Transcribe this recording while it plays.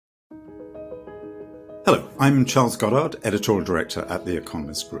Hello, I'm Charles Goddard, Editorial Director at The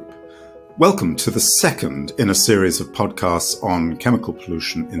Economist Group. Welcome to the second in a series of podcasts on chemical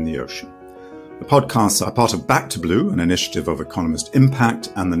pollution in the ocean. The podcasts are part of Back to Blue, an initiative of Economist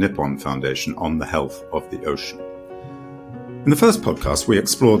Impact and the Nippon Foundation on the health of the ocean. In the first podcast, we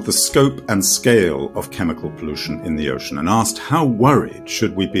explored the scope and scale of chemical pollution in the ocean and asked how worried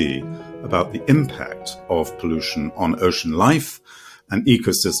should we be about the impact of pollution on ocean life and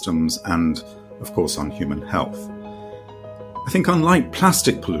ecosystems and, of course, on human health. I think unlike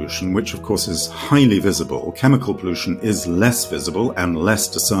plastic pollution, which of course is highly visible, chemical pollution is less visible and less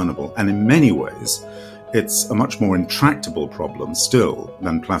discernible, and in many ways it's a much more intractable problem still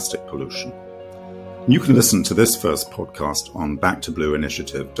than plastic pollution. You can listen to this first podcast on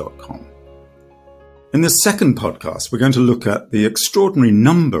backtoblueinitiative.com. In this second podcast, we're going to look at the extraordinary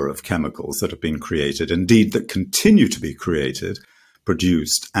number of chemicals that have been created, indeed that continue to be created,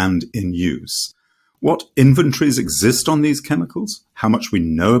 produced and in use. What inventories exist on these chemicals, how much we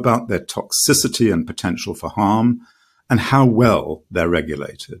know about their toxicity and potential for harm, and how well they're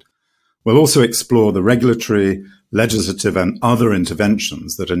regulated. We'll also explore the regulatory, legislative and other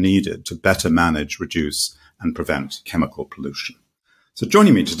interventions that are needed to better manage, reduce and prevent chemical pollution. So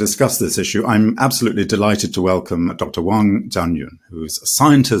joining me to discuss this issue, I'm absolutely delighted to welcome Dr. Wang Jianyun, who's a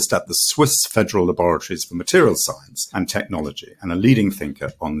scientist at the Swiss Federal Laboratories for Materials Science and Technology and a leading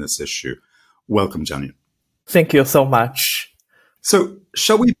thinker on this issue. Welcome, Jianyun. Thank you so much. So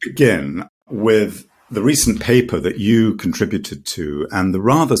shall we begin with the recent paper that you contributed to and the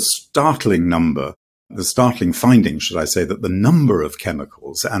rather startling finding, should I say, that the number of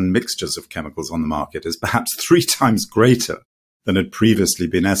chemicals and mixtures of chemicals on the market is perhaps 3 times greater than had previously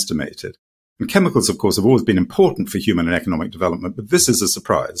been estimated. And chemicals, of course, have always been important for human and economic development, but this is a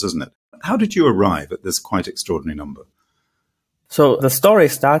surprise, isn't it? How did you arrive at this quite extraordinary number? So the story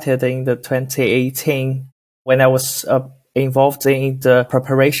started in the 2018 when I was involved in the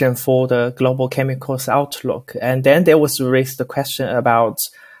preparation for the Global Chemicals Outlook. And then there was raised the question about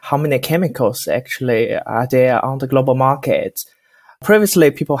how many chemicals actually are there on the global market. Previously,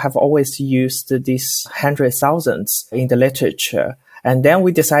 people have always used these 100,000 in the literature. And then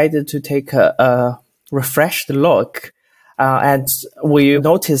we decided to take a refreshed look. And we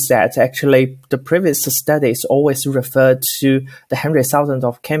noticed that actually the previous studies always referred to the 100,000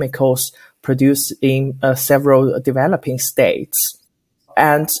 of chemicals produced in several developing states.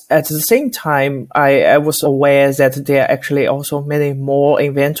 And at the same time, I was aware that there are actually also many more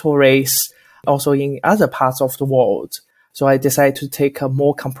inventories also in other parts of the world. So I decided to take a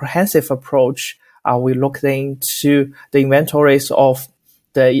more comprehensive approach. We looked into the inventories of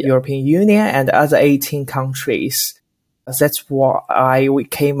the European Union and other 18 countries. That's why we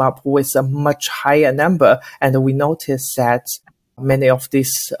came up with a much higher number. And we noticed that many of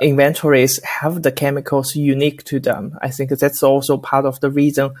these inventories have the chemicals unique to them. I think that's also part of the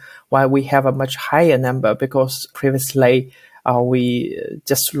reason why we have a much higher number, because previously we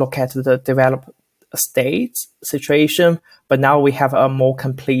just look at the developed state situation, but now we have a more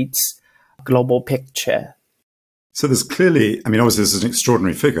complete global picture. So there's clearly, obviously this is an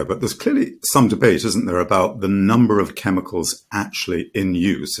extraordinary figure, but there's clearly some debate, isn't there, about the number of chemicals actually in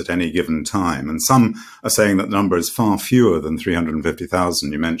use at any given time. And some are saying that the number is far fewer than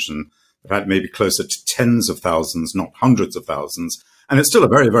 350,000. You mentioned that maybe closer to tens of thousands, not hundreds of thousands. And it's still a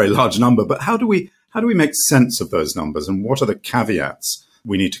very, very large number. But how do we make sense of those numbers? And what are the caveats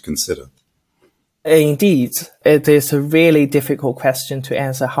we need to consider? Indeed, it is a really difficult question to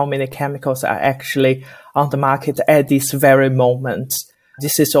answer how many chemicals are actually on the market at this very moment.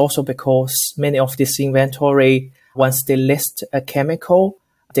 This is also because many of this inventory, once they list a chemical,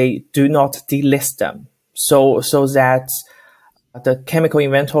 they do not delist them. So that the chemical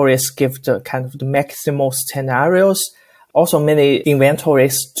inventories give the kind of the maximal scenarios. Also, many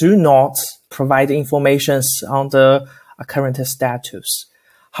inventories do not provide information on the current status.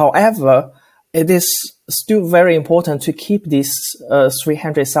 However, it is still very important to keep this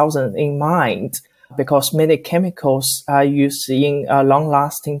 300,000 in mind, because many chemicals are used in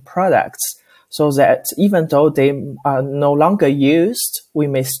long-lasting products, so that even though they are no longer used, we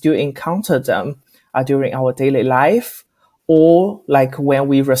may still encounter them during our daily life, or like when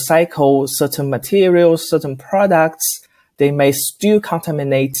we recycle certain materials, certain products, they may still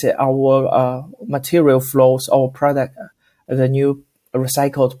contaminate our material flows or product, the new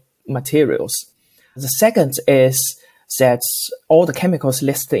recycled materials. The second is that all the chemicals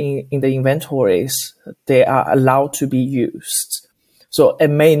listed in the inventories, they are allowed to be used. So it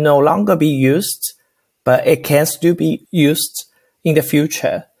may no longer be used, but it can still be used in the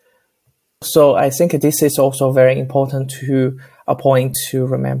future. So I think this is also very important to a point to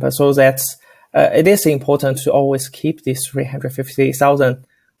remember, so that it is important to always keep these 350,000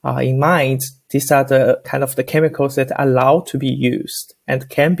 in mind. These are the kind of the chemicals that are allowed to be used and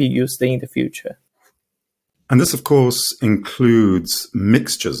can be used in the future. And this, of course, includes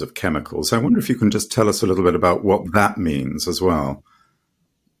mixtures of chemicals. I wonder if you can just tell us a little bit about what that means as well.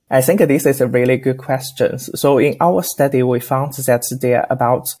 I think this is a really good question. So in our study, we found that there are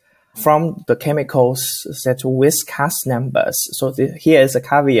about, from the chemicals that with CAS numbers, so here is a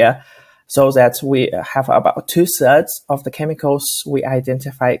caveat, so that we have about 2/3 of the chemicals we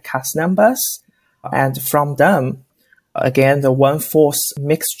identify CAS numbers. And from them, again, the 1/4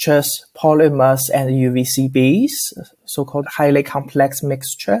 mixtures, polymers, and UVCBs, so-called highly complex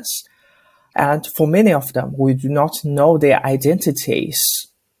mixtures. And for many of them, we do not know their identities.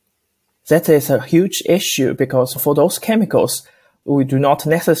 That is a huge issue because for those chemicals, we do not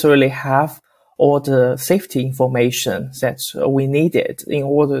necessarily have all the safety information that we needed in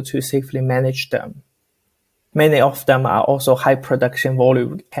order to safely manage them. Many of them are also high production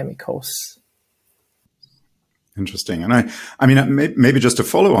volume chemicals. Interesting. And I mean, maybe just to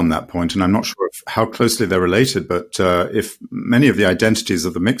follow on that point, and I'm not sure how closely they're related, but if many of the identities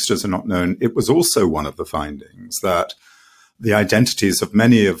of the mixtures are not known, it was also one of the findings that the identities of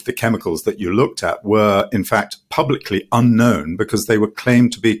many of the chemicals that you looked at were, in fact, publicly unknown because they were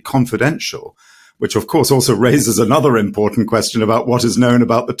claimed to be confidential, which, of course, also raises another important question about what is known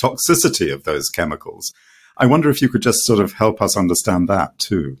about the toxicity of those chemicals. I wonder if you could just sort of help us understand that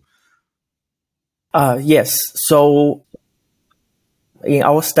too. Yes. So in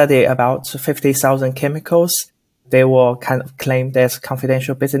our study, about 50,000 chemicals, they were kind of claimed as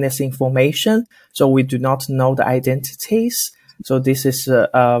confidential business information. So we do not know the identities. So this is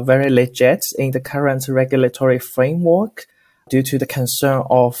very legit in the current regulatory framework due to the concern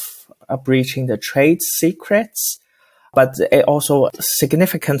of breaching the trade secrets. But it also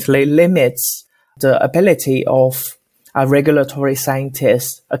significantly limits the ability of regulatory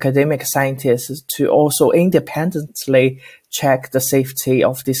scientists, academic scientists to also independently check the safety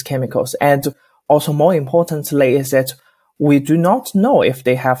of these chemicals. And also more importantly is that we do not know if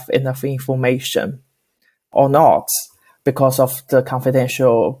they have enough information or not because of the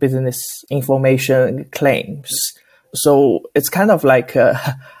confidential business information claims. So it's kind of like,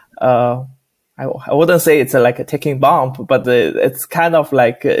 I wouldn't say it's like a ticking bomb, but it's kind of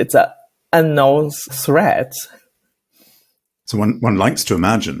like it's an unknown threat. So one likes to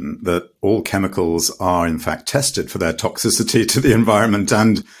imagine that all chemicals are in fact tested for their toxicity to the environment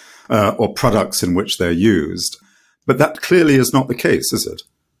and or products in which they're used. But that clearly is not the case, is it?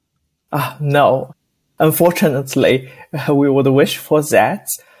 No. Unfortunately, we would wish for that.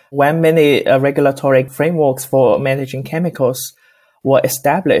 When many regulatory frameworks for managing chemicals were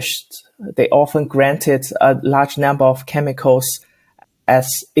established, they often granted a large number of chemicals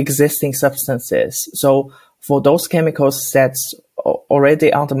as existing substances. So for those chemicals that's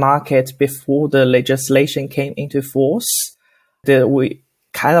already on the market before the legislation came into force, we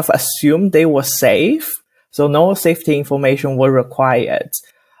kind of assumed they were safe. So no safety information were required.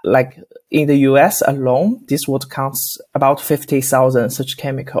 Like in the US alone, this would count about 50,000 such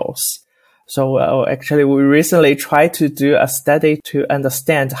chemicals. So actually, we recently tried to do a study to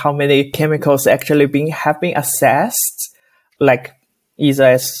understand how many chemicals actually have been assessed, like either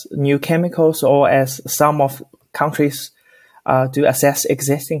as new chemicals or as some of countries do assess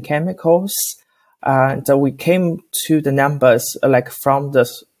existing chemicals. And we came to the numbers like from the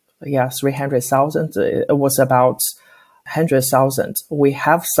 300,000. It was about 100,000. We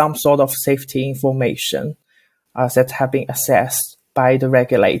have some sort of safety information that have been assessed by the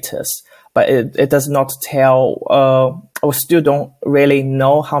regulators, but it does not tell. We still don't really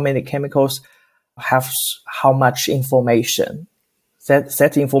know how many chemicals have how much information.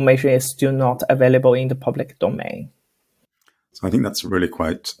 That information is still not available in the public domain. So I think that's really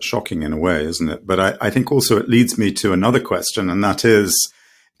quite shocking in a way, isn't it? But I think also it leads me to another question, and that is,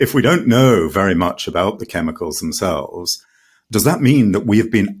 if we don't know very much about the chemicals themselves, does that mean that we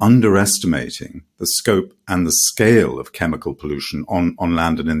have been underestimating the scope and the scale of chemical pollution on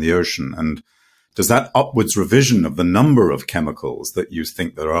land and in the ocean? And does that upwards revision of the number of chemicals that you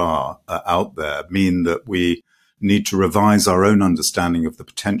think there are out there mean that we need to revise our own understanding of the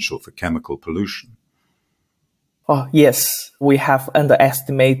potential for chemical pollution? Oh, yes, we have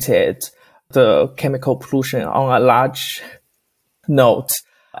underestimated the chemical pollution on a large note.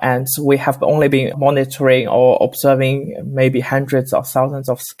 And we have only been monitoring or observing maybe hundreds or thousands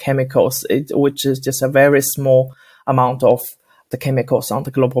of chemicals, which is just a very small amount of the chemicals on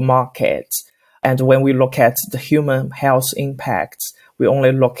the global market. And when we look at the human health impacts, we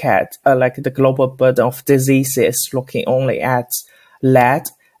only look at like the global burden of diseases, looking only at lead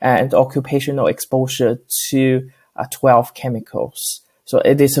and occupational exposure to 12 chemicals. So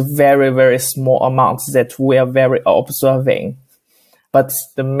it is a very, very small amount that we are very observing. But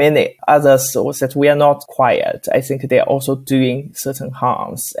the many others that we are not quiet, I think they are also doing certain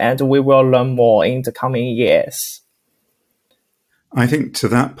harms, and we will learn more in the coming years. I think to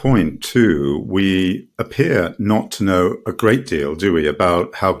that point, too, we appear not to know a great deal, do we,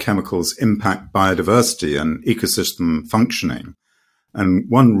 about how chemicals impact biodiversity and ecosystem functioning. And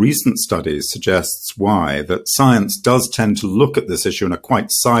one recent study suggests why, that science does tend to look at this issue in a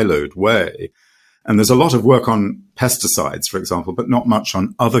quite siloed way. And there's a lot of work on pesticides, for example, but not much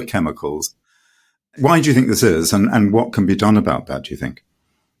on other chemicals. Why do you think this is, and what can be done about that, do you think?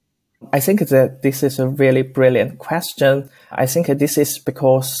 I think that this is a really brilliant question. I think this is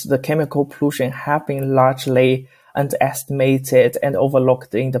because the chemical pollution have been largely underestimated and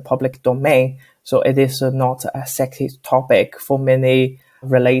overlooked in the public domain. So it is not a sexy topic for many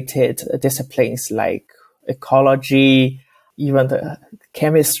related disciplines like ecology, even the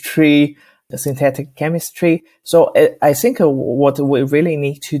chemistry, the synthetic chemistry. So I think what we really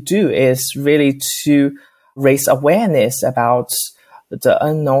need to do is really to raise awareness about the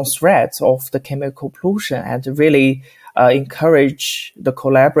unknown threat of the chemical pollution and really encourage the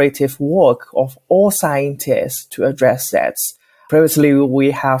collaborative work of all scientists to address that. Previously,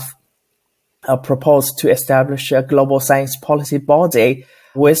 we have proposed to establish a global science policy body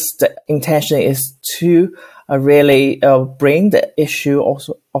with the intention is to really bring the issue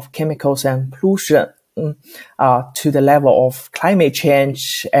also of chemicals and pollution to the level of climate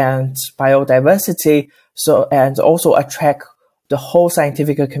change and biodiversity. So, and also attract the whole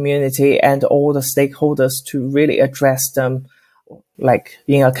scientific community and all the stakeholders to really address them like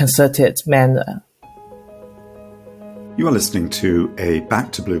in a concerted manner. You are listening to a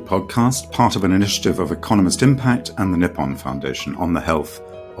Back to Blue podcast, part of an initiative of Economist Impact and the Nippon Foundation on the health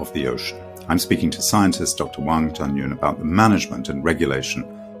of the ocean. I'm speaking to scientist Dr. Wang Jianyun about the management and regulation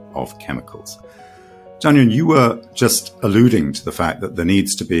of chemicals. Jianyun, you were just alluding to the fact that there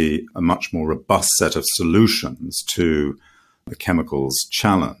needs to be a much more robust set of solutions to the chemicals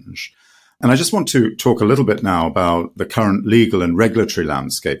challenge. And I just want to talk a little bit now about the current legal and regulatory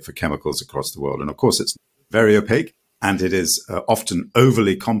landscape for chemicals across the world. And of course, it's very opaque and it is often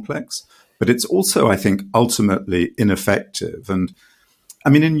overly complex, but it's also, I think, ultimately ineffective. And I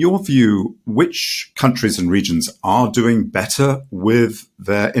mean, in your view, which countries and regions are doing better with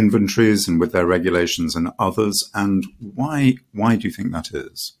their inventories and with their regulations and others? And why do you think that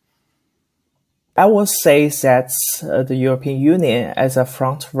is? I would say that the European Union as a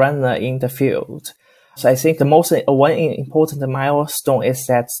front runner in the field. So I think one important milestone is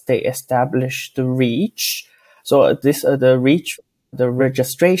that they established the REACH. So the REACH, the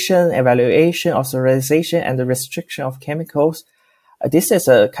registration, evaluation, authorization, and the restriction of chemicals. This is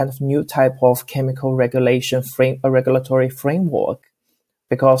a kind of new type of chemical regulation regulatory framework,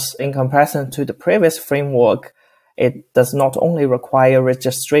 because in comparison to the previous framework, it does not only require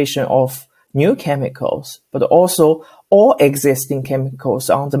registration of new chemicals, but also all existing chemicals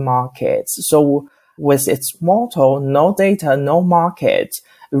on the market. So with its motto, no data, no market,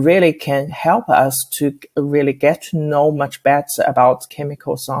 really can help us to really get to know much better about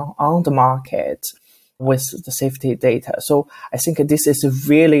chemicals on the market with the safety data. So I think this is a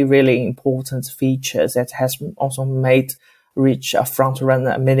really, really important feature that has also made REACH a front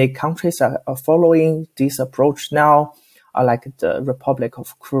runner. Many countries are following this approach now, like the Republic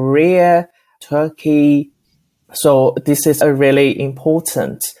of Korea, Turkey. So this is a really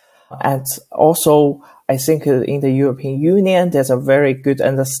important. And also, I think in the European Union, there's a very good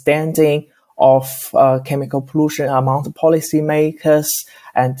understanding of chemical pollution among the policymakers,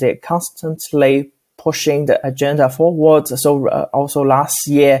 and they're constantly pushing the agenda forward. So also last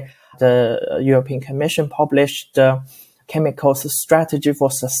year, the European Commission published the Chemicals Strategy for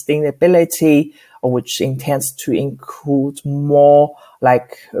Sustainability, which intends to include more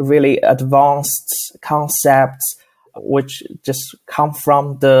like really advanced concepts which just come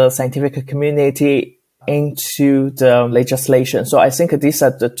from the scientific community into the legislation. So I think these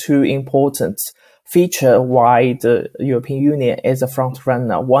are the two important features why the European Union is a front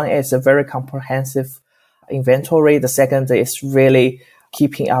runner. One is a very comprehensive inventory. The second is really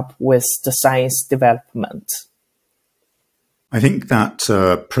keeping up with the science development. I think that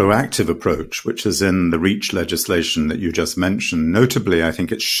proactive approach, which is in the REACH legislation that you just mentioned, notably, I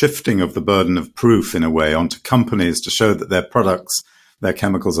think it's shifting of the burden of proof in a way onto companies to show that their products, their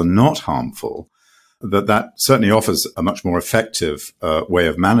chemicals are not harmful, that certainly offers a much more effective way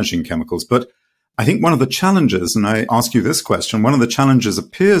of managing chemicals. But I think one of the challenges, and I ask you this question, one of the challenges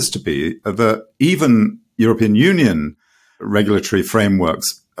appears to be that even European Union regulatory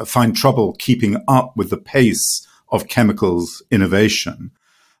frameworks find trouble keeping up with the pace of chemicals innovation.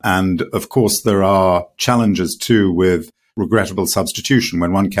 And of course, there are challenges too with regrettable substitution.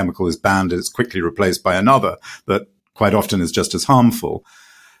 When one chemical is banned, it's quickly replaced by another that quite often is just as harmful.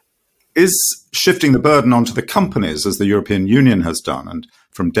 Is shifting the burden onto the companies, as the European Union has done, and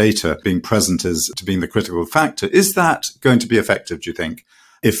from data being present as to being the critical factor, is that going to be effective, do you think,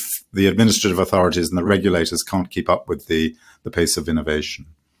 if the administrative authorities and the regulators can't keep up with the pace of innovation?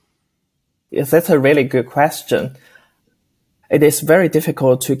 Yes, that's a really good question. It is very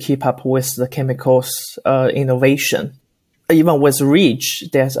difficult to keep up with the chemicals innovation. Even with REACH,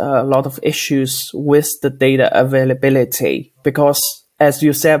 there's a lot of issues with the data availability because, as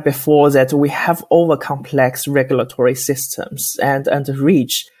you said before, that we have over-complex regulatory systems. And under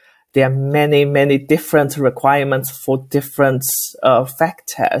REACH, there are many, many different requirements for different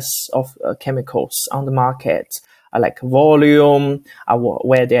factors of chemicals on the market, like volume,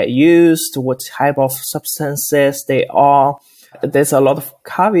 where they're used, what type of substances they are. There's a lot of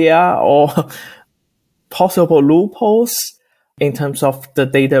caveat or possible loopholes in terms of the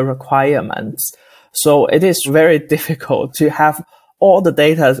data requirements. So it is very difficult to have all the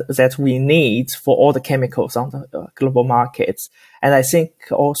data that we need for all the chemicals on the global markets. And I think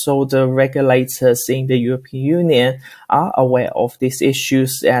also the regulators in the European Union are aware of these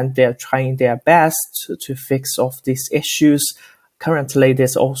issues and they're trying their best to fix off these issues. Currently,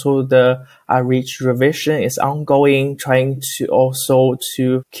 there's also the REACH revision is ongoing, trying to also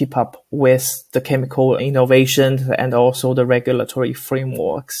to keep up with the chemical innovation and also the regulatory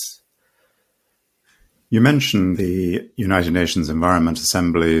frameworks. You mentioned the United Nations Environment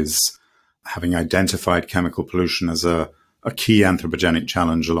Assemblies having identified chemical pollution as a key anthropogenic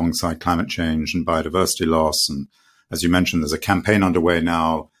challenge alongside climate change and biodiversity loss. And as you mentioned, there's a campaign underway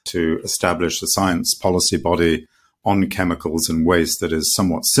now to establish a science policy body on chemicals and waste that is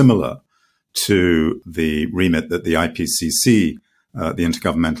somewhat similar to the remit that the IPCC, the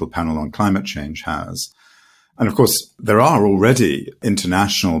Intergovernmental Panel on Climate Change, has. And of course, there are already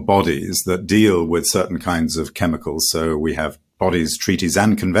international bodies that deal with certain kinds of chemicals. So we have bodies, treaties,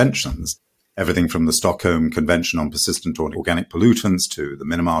 and conventions, everything from the Stockholm Convention on Persistent Organic Pollutants to the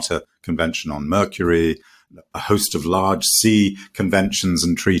Minamata Convention on Mercury, a host of large sea conventions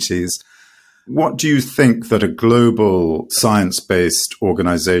and treaties. What do you think that a global science-based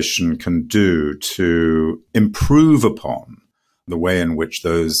organization can do to improve upon the way in which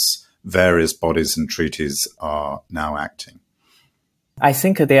those various bodies and treaties are now acting? I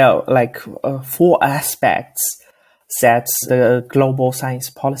think there are four aspects that the global science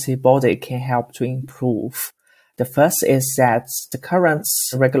policy body can help to improve. The first is that the current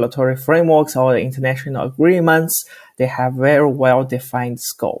regulatory frameworks or international agreements, they have very well-defined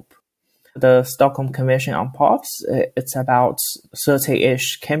scope. The Stockholm Convention on POPs, it's about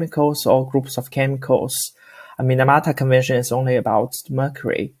 30-ish chemicals or groups of chemicals. A Minamata Convention is only about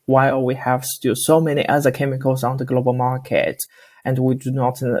mercury, while we have still so many other chemicals on the global market, and we do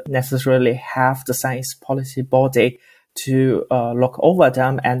not necessarily have the science policy body to look over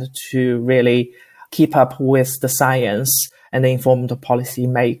them and to really keep up with the science and inform the policy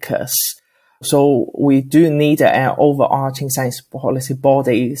makers. So we do need an overarching science policy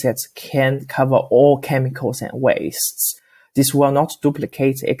body that can cover all chemicals and wastes. This will not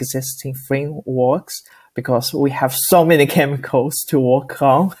duplicate existing frameworks because we have so many chemicals to work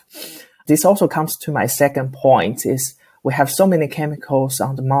on. This also comes to my second point is we have so many chemicals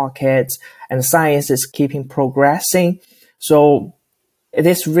on the market and science is keeping progressing. So it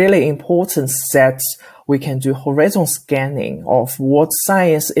is really important that we can do horizon scanning of what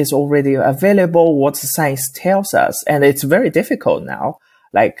science is already available, what science tells us. And it's very difficult now.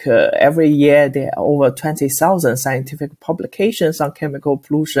 Every year, there are over 20,000 scientific publications on chemical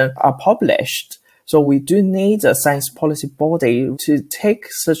pollution are published. So we do need a science policy body to take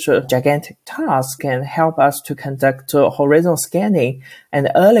such a gigantic task and help us to conduct horizon scanning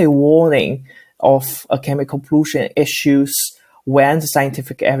and early warning of chemical pollution issues when the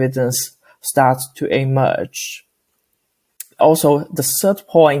scientific evidence starts to emerge. Also, the third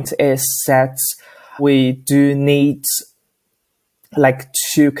point is that we do need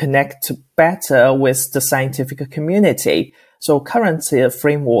to connect better with the scientific community. So current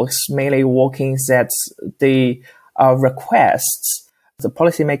frameworks mainly working that the requests, the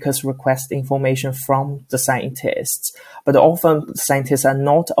policymakers request information from the scientists, but often scientists are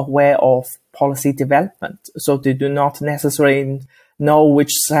not aware of policy development. So they do not necessarily know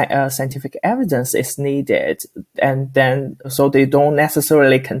which scientific evidence is needed. And then, so they don't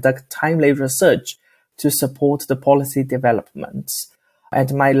necessarily conduct timely research to support the policy developments.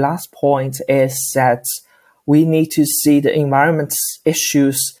 And my last point is that we need to see the environment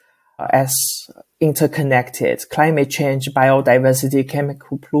issues as interconnected. Climate change, biodiversity,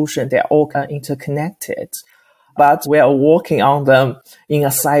 chemical pollution, they're all interconnected. But we are working on them in a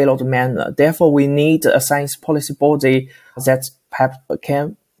siloed manner. Therefore, we need a science policy body that perhaps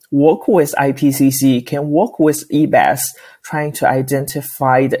can work with IPCC, can work with EBAS, trying to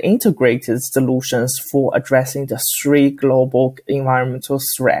identify the integrated solutions for addressing the 3 global environmental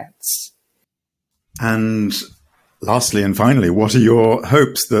threats. And lastly and finally, what are your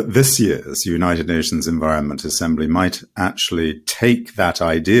hopes that this year's United Nations Environment Assembly might actually take that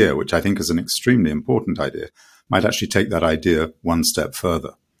idea, which I think is an extremely important idea, might actually take that idea one step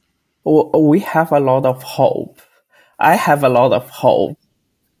further? We have a lot of hope. I have a lot of hope.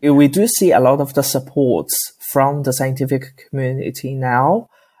 We do see a lot of the support from the scientific community now.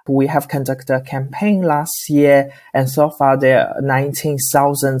 We have conducted a campaign last year, and so far there are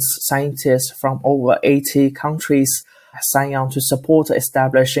 19,000 scientists from over 80 countries signed on to support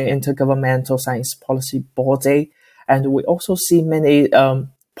establishing intergovernmental science policy body. And we also see many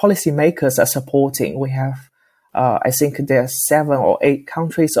policymakers are supporting. We have, I think there are 7 or 8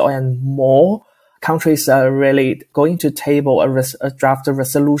 countries and more. Countries are really going to table a draft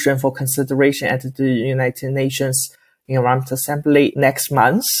resolution for consideration at the United Nations Environment Assembly next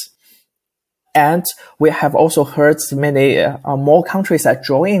month. And we have also heard many more countries are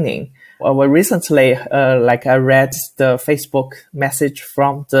joining. Recently, I read the Facebook message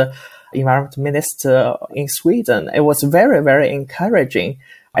from the environment minister in Sweden. It was very, very encouraging.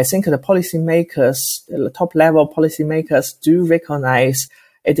 I think the policymakers, the top level policymakers do recognize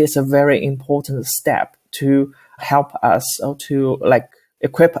it is a very important step to help us or to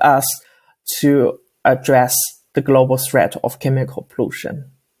equip us to address the global threat of chemical pollution.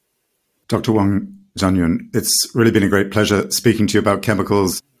 Dr. Wang Jianyun, it's really been a great pleasure speaking to you about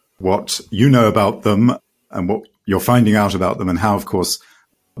chemicals, what you know about them and what you're finding out about them, and how, of course,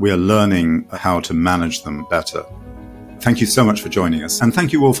 we are learning how to manage them better. Thank you so much for joining us, and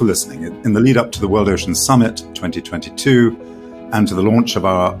thank you all for listening. In the lead up to the World Ocean Summit 2022, and to the launch of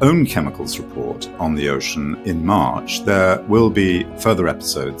our own chemicals report on the ocean in March, there will be further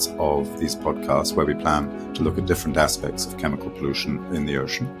episodes of these podcasts where we plan to look at different aspects of chemical pollution in the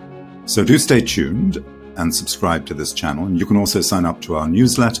ocean. So do stay tuned and subscribe to this channel. And you can also sign up to our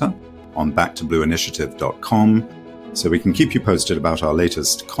newsletter on backtoblueinitiative.com so we can keep you posted about our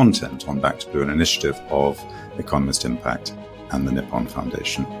latest content on Back to Blue, an initiative of Economist Impact and the Nippon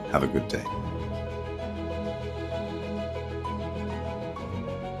Foundation. Have a good day.